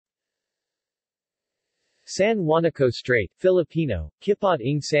San Juanico Strait, Filipino, Kipot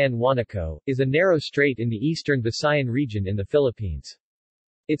ng San Juanico, is a narrow strait in the eastern Visayan region in the Philippines.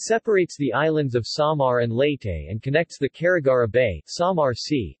 It separates the islands of Samar and Leyte and connects the Carigara Bay, Samar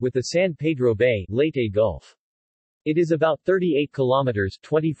Sea, with the San Pedro Bay, Leyte Gulf. It is about 38 kilometers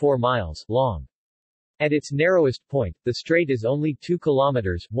 24 miles long. At its narrowest point, the strait is only 2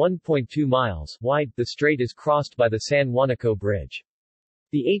 kilometers 1.2 miles wide. The strait is crossed by the San Juanico Bridge.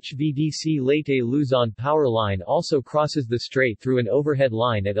 The HVDC Leyte Luzon power line also crosses the strait through an overhead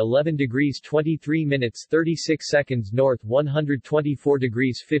line at 11 degrees 23 minutes 36 seconds north 124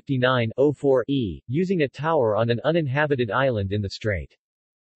 degrees 59:04 E, using a tower on an uninhabited island in the strait.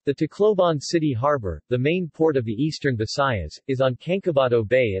 The Tacloban City Harbor, the main port of the eastern Visayas, is on Cancabado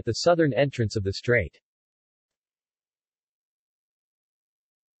Bay at the southern entrance of the strait.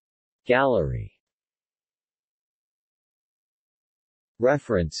 Gallery.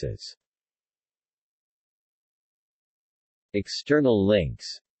 References. External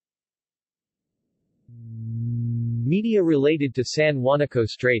links. Media related to San Juanico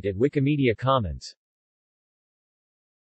Strait at Wikimedia Commons.